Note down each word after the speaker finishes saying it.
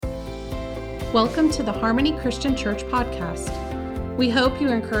Welcome to the Harmony Christian Church podcast. We hope you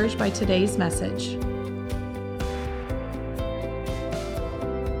are encouraged by today's message.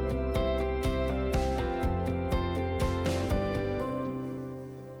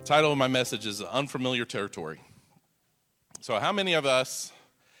 The title of my message is Unfamiliar Territory. So how many of us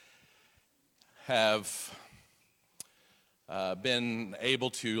have been able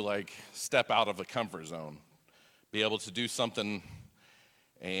to step out of a comfort zone, be able to do something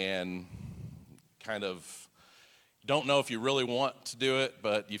and kind of don't know if you really want to do it,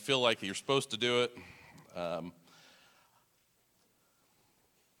 but you feel like you're supposed to do it.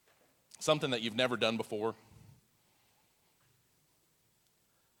 Something that you've never done before.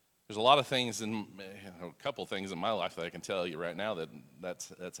 There's a lot of things a couple things in my life that I can tell you right now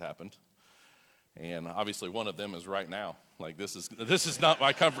that's happened. And obviously one of them is right now. Like this is not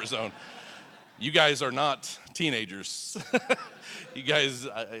my comfort zone. You guys are not teenagers. You guys,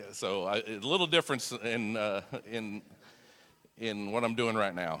 a little difference in what I'm doing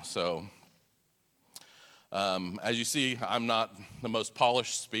right now. So, as you see, I'm not the most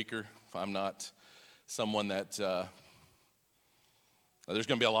polished speaker. I'm not someone that there's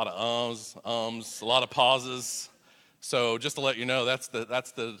going to be a lot of ums, a lot of pauses. So, just to let you know, that's the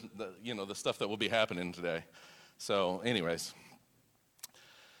the stuff that will be happening today. So, anyways.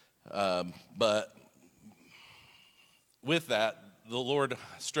 But with that, the Lord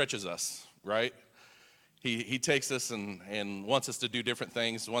stretches us, right? He takes us and wants us to do different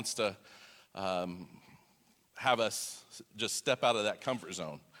things, wants to have us just step out of that comfort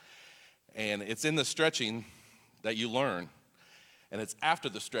zone. And it's in the stretching that you learn, and it's after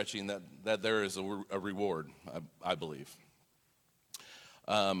the stretching that there is a reward, I believe.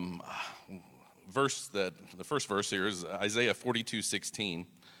 The first verse here is Isaiah 42:16.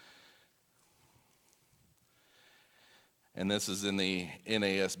 And this is in the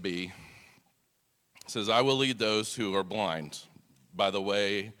NASB. It says, I will lead those who are blind by the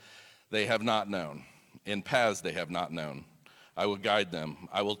way they have not known, in paths they have not known. I will guide them.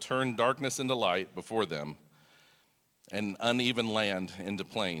 I will turn darkness into light before them, and uneven land into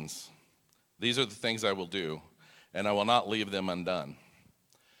plains. These are the things I will do, and I will not leave them undone.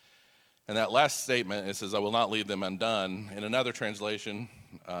 And that last statement, it says, I will not leave them undone. In another translation,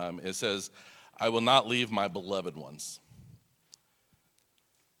 it says, I will not leave my beloved ones.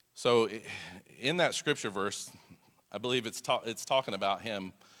 So in that scripture verse, I believe it's talking about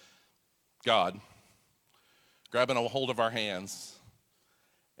him, God, grabbing a hold of our hands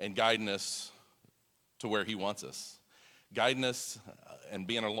and guiding us to where he wants us. Guiding us and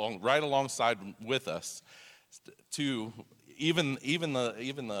being right alongside with us to even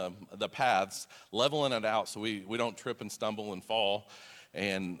the paths, leveling it out so we don't trip and stumble and fall.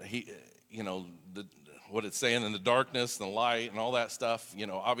 And what it's saying in the darkness and the light and all that stuff,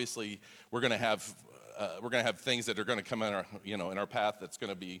 obviously we're going to have things that are going to come in our path that's going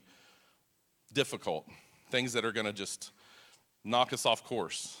to be difficult, things that are going to just knock us off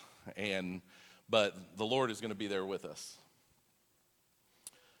course. But the Lord is going to be there with us.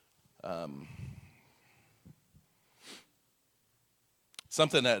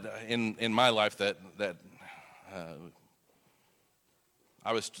 Something that in my life that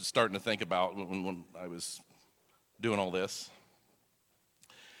I was starting to think about when I was doing all this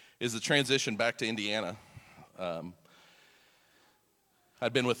is the transition back to Indiana. I'd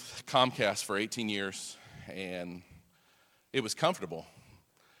been with Comcast for 18 years, and it was comfortable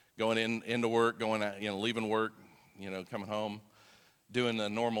going into work, leaving work, coming home, doing the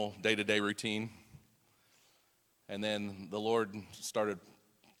normal day-to-day routine. And then the Lord started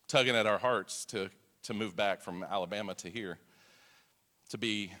tugging at our hearts to move back from Alabama to here, to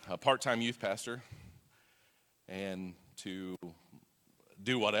be a part-time youth pastor and to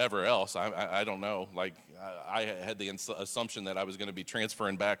do whatever else. I don't know. I had the assumption that I was going to be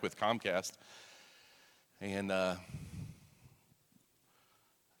transferring back with Comcast. And to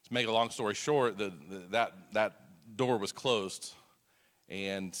make a long story short, that door was closed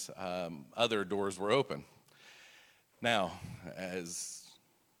and other doors were open. Now, as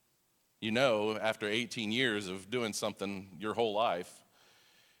you know, after 18 years of doing something your whole life,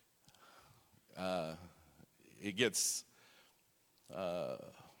 it gets, you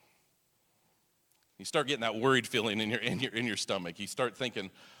start getting that worried feeling in your stomach. You start thinking,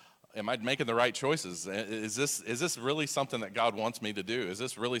 am I making the right choices? Is this really something that God wants me to do? Is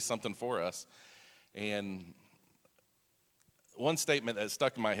this really something for us? And one statement that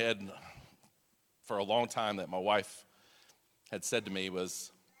stuck in my head for a long time that my wife had said to me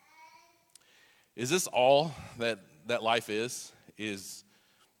was, is this all that life is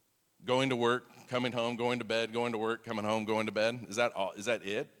going to work, coming home, going to bed, going to work, coming home, going to bed? Is that all? Is that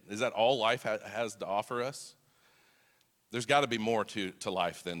it? Is that all life has to offer us? There's got to be more to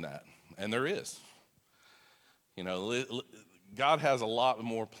life than that, and there is. You know, God has a lot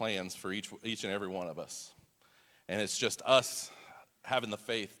more plans for each and every one of us, and it's just us having the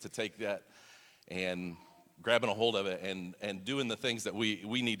faith to take that and grabbing a hold of it and doing the things that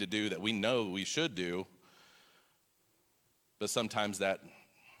we need to do, that we know we should do. But sometimes that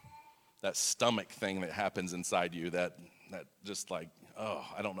stomach thing that happens inside you, that just like, oh,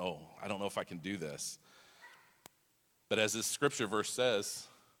 I don't know if I can do this. But as this scripture verse says,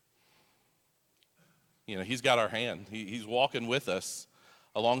 you know, he's got our hand. He's walking with us,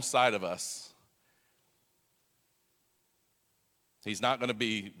 alongside of us. He's not going to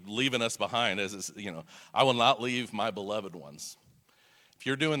be leaving us behind. You know, I will not leave my beloved ones. If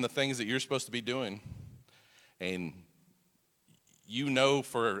you're doing the things that you're supposed to be doing, and you know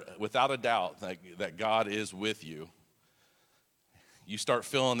without a doubt that God is with you, you start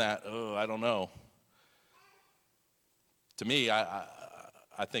feeling that, oh, I don't know. To me, I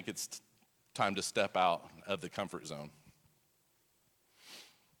think it's time to step out of the comfort zone.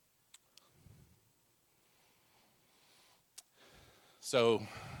 So,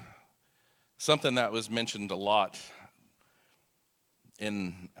 something that was mentioned a lot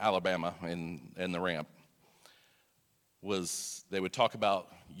in Alabama in the ramp was they would talk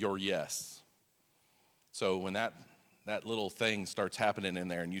about your yes. So when that little thing starts happening in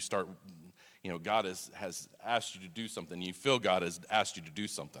there and you start, you know, God has asked you to do something, you feel God has asked you to do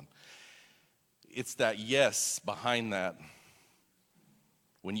something. It's that yes behind that.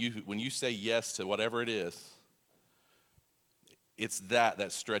 When you say yes to whatever it is, it's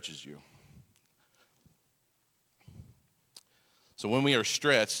that stretches you. So when we are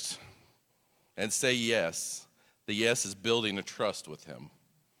stretched and say yes, the yes is building a trust with him.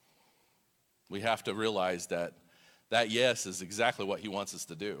 We have to realize that yes is exactly what he wants us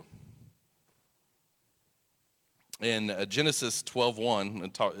to do. In Genesis 12:1,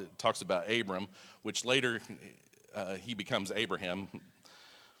 it talks about Abram, which later he becomes Abraham.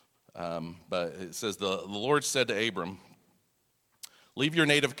 But it says, the Lord said to Abram, leave your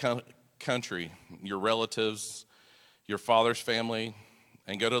native country, your relatives, your father's family,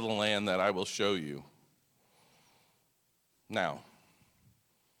 and go to the land that I will show you. Now,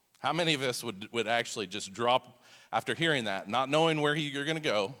 how many of us would actually just drop, after hearing that, not knowing where you're going to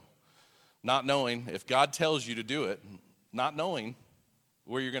go, not knowing if God tells you to do it, not knowing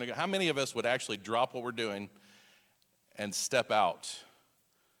where you're going to go, how many of us would actually drop what we're doing and step out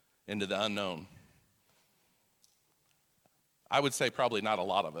into the unknown? I would say probably not a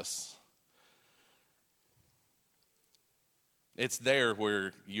lot of us. It's there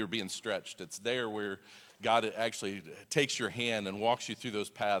where you're being stretched. It's there where God actually takes your hand and walks you through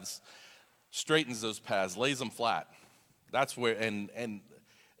those paths, straightens those paths, lays them flat. That's where, and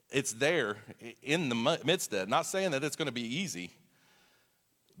it's there in the midst of it. Not saying that it's going to be easy,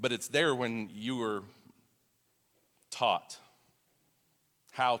 but it's there when you were taught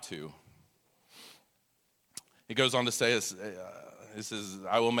how to. He goes on to say, it says,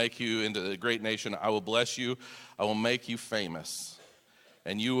 I will make you into a great nation. I will bless you. I will make you famous,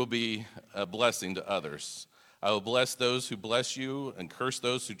 and you will be a blessing to others. I will bless those who bless you and curse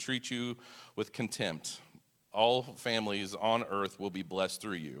those who treat you with contempt. All families on earth will be blessed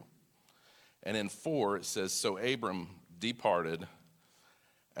through you. And in 4, it says, so Abram departed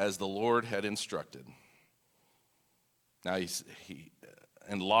as the Lord had instructed. Now,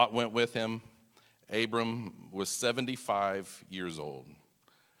 and Lot went with him. Abram was 75 years old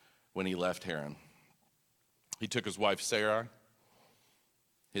when he left Haran. He took his wife Sarai,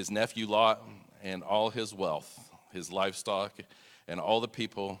 his nephew Lot, and all his wealth, his livestock, and all the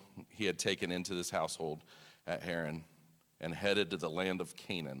people he had taken into this household at Haran, and headed to the land of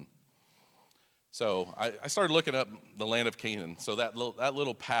Canaan. So I started looking up the land of Canaan. So that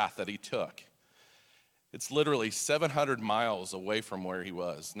little path that he took, it's literally 700 miles away from where he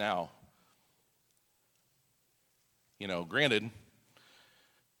was. Now, you know, granted,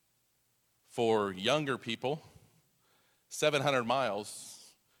 for younger people, 700 miles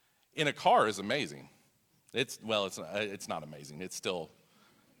in a car is amazing. It's not amazing. It's still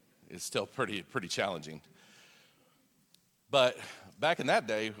pretty challenging. But back in that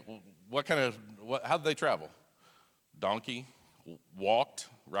day, how did they travel? Donkey, walked,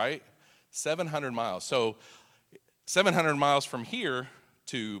 right? 700 miles. So 700 miles from here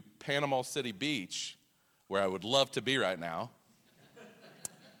to Panama City Beach, where I would love to be right now,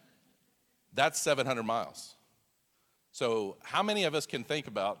 that's 700 miles. So how many of us can think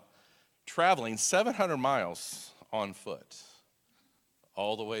about traveling 700 miles on foot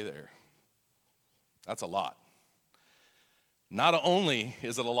all the way there? That's a lot. Not only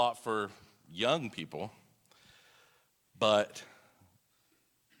is it a lot for young people, but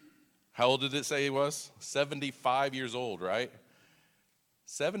how old did it say he was? 75 years old, right?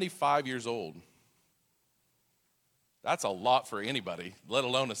 75 years old. That's a lot for anybody, let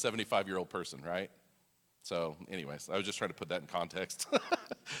alone a 75-year-old person, right? So anyways, I was just trying to put that in context.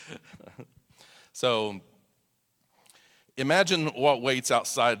 So imagine what waits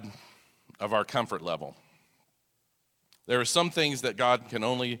outside of our comfort level. There are some things that God can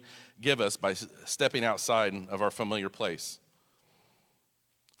only give us by stepping outside of our familiar place.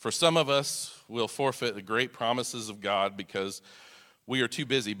 For some of us, we'll forfeit the great promises of God because we are too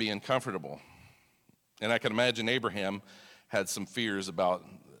busy being comfortable. And I can imagine Abraham had some fears about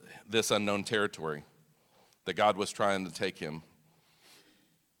this unknown territory that God was trying to take him.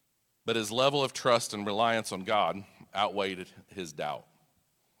 But his level of trust and reliance on God outweighed his doubt.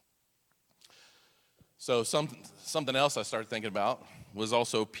 So something else I started thinking about was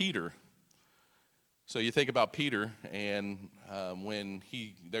also Peter. So you think about Peter, and when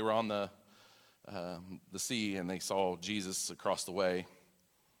they were on the sea and they saw Jesus across the way,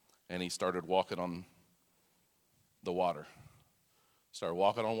 and he started walking on the water. Started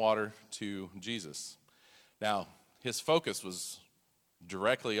walking on water to Jesus. Now, his focus was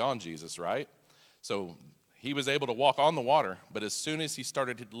directly on Jesus, right? So he was able to walk on the water, but as soon as he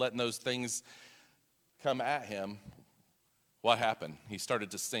started letting those things come at him, what happened? He started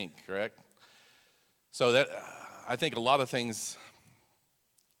to sink, correct? So that I think a lot of times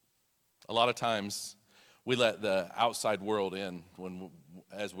we let the outside world in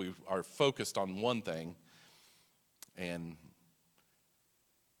as we are focused on one thing and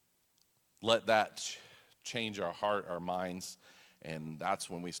let that change our heart, our minds, and that's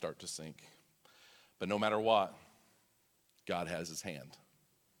when we start to sink. But no matter what, God has his hand.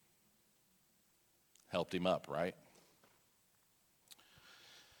 Helped him up, right?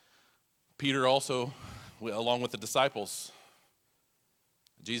 Peter also, along with the disciples,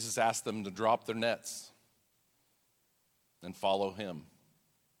 Jesus asked them to drop their nets and follow him.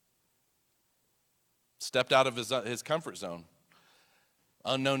 Stepped out of his comfort zone,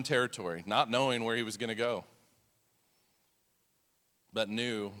 unknown territory, not knowing where he was going to go, but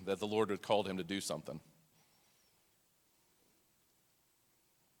knew that the Lord had called him to do something.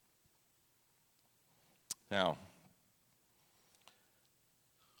 Now,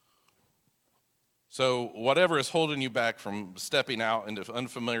 so whatever is holding you back from stepping out into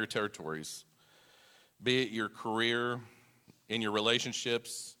unfamiliar territories, be it your career, in your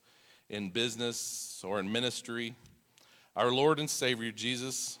relationships, in business, or in ministry, our Lord and Savior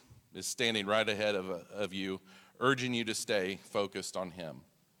Jesus is standing right ahead of you, urging you to stay focused on him.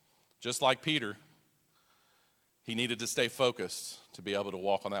 Just like Peter, he needed to stay focused to be able to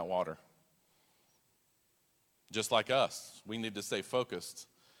walk on that water. Just like us, we need to stay focused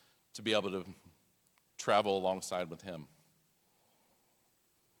to be able to travel alongside with him.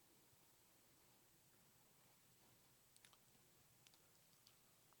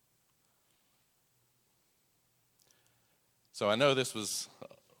 So I know this was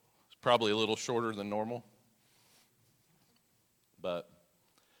probably a little shorter than normal, but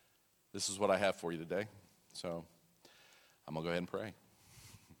this is what I have for you today. So I'm going to go ahead and pray.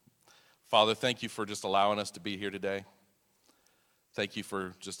 Father, thank you for just allowing us to be here today. Thank you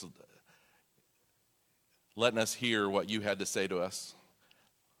for just letting us hear what you had to say to us.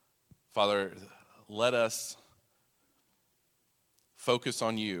 Father, let us focus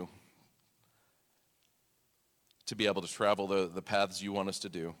on you to be able to travel the paths you want us to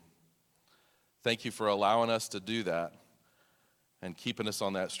do. Thank you for allowing us to do that and keeping us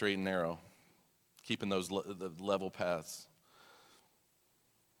on that straight and narrow, keeping those the level paths.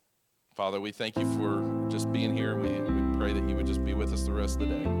 Father, we thank you for just being here. We pray that you would just be with us the rest of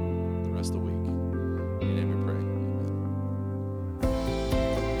the day, the rest of the week. In your name we pray.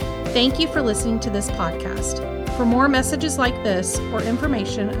 Amen. Thank you for listening to this podcast. For more messages like this or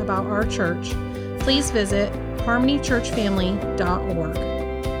information about our church, please visit harmonychurchfamily.org.